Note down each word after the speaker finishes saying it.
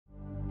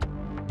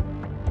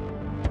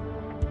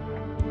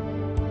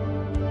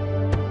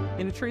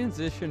a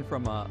transition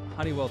from a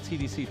Honeywell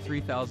TDC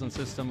 3000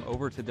 system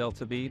over to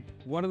DeltaV,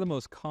 one of the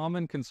most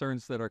common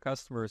concerns that our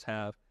customers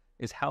have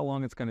is how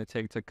long it's going to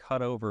take to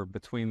cut over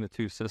between the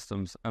two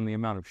systems and the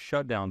amount of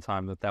shutdown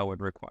time that that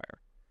would require.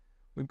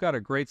 We've got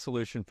a great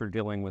solution for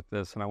dealing with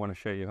this, and I want to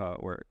show you how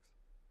it works.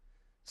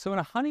 So in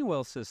a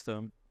Honeywell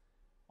system,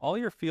 all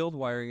your field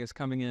wiring is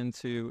coming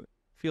into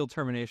field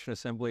termination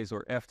assemblies,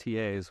 or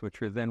FTAs,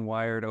 which are then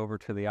wired over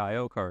to the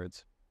I/O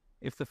cards.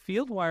 If the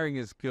field wiring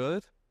is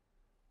good,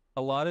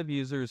 a lot of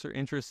users are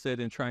interested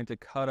in trying to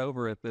cut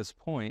over at this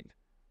point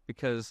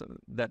because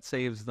that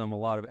saves them a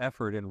lot of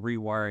effort in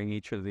rewiring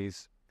each of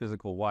these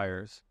physical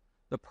wires.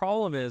 The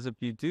problem is, if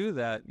you do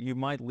that, you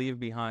might leave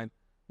behind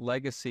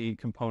legacy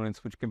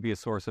components, which can be a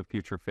source of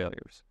future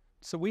failures.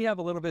 So we have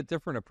a little bit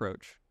different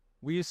approach.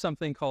 We use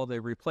something called a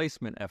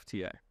replacement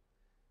FTA.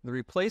 The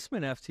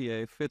replacement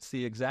FTA fits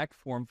the exact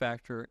form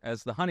factor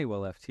as the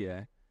Honeywell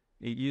FTA.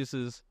 It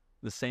uses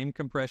the same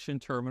compression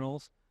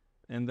terminals,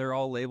 and they're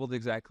all labeled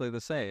exactly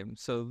the same.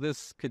 So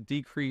this could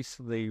decrease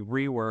the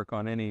rework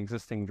on any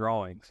existing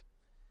drawings.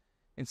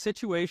 In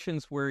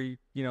situations where,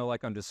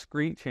 like on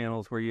discrete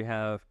channels where you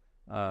have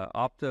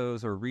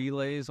optos or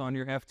relays on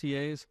your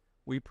FTAs,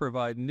 we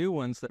provide new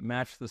ones that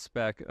match the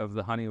spec of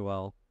the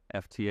Honeywell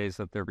FTAs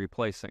that they're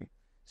replacing.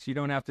 So you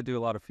don't have to do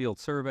a lot of field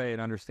survey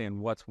and understand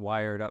what's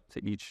wired up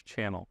to each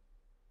channel.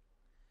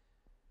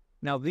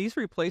 Now, these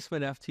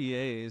replacement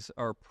FTAs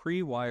are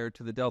pre-wired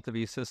to the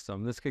DeltaV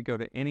system. This could go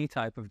to any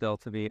type of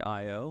DeltaV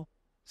I/O.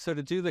 So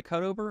to do the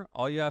cutover,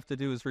 all you have to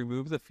do is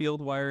remove the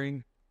field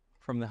wiring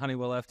from the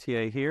Honeywell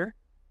FTA here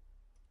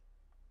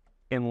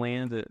and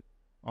land it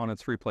on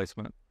its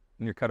replacement,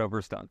 and your cutover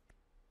is done.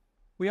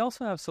 We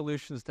also have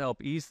solutions to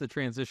help ease the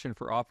transition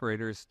for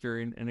operators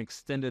during an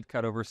extended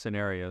cutover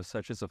scenario,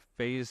 such as a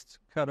phased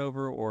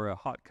cutover or a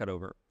hot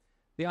cutover.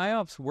 The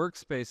IOPS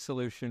workspace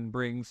solution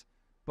brings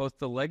both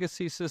the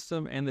legacy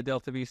system and the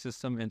DeltaV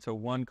system into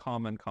one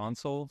common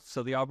console,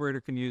 so the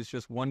operator can use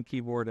just one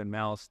keyboard and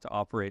mouse to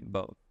operate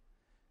both.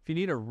 If you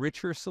need a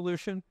richer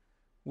solution,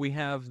 we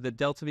have the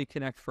DeltaV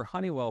Connect for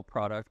Honeywell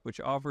product,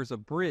 which offers a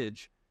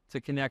bridge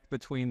to connect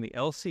between the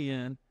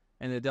LCN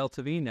and the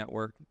DeltaV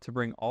network to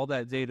bring all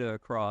that data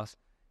across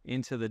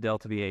into the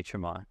DeltaV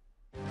HMI.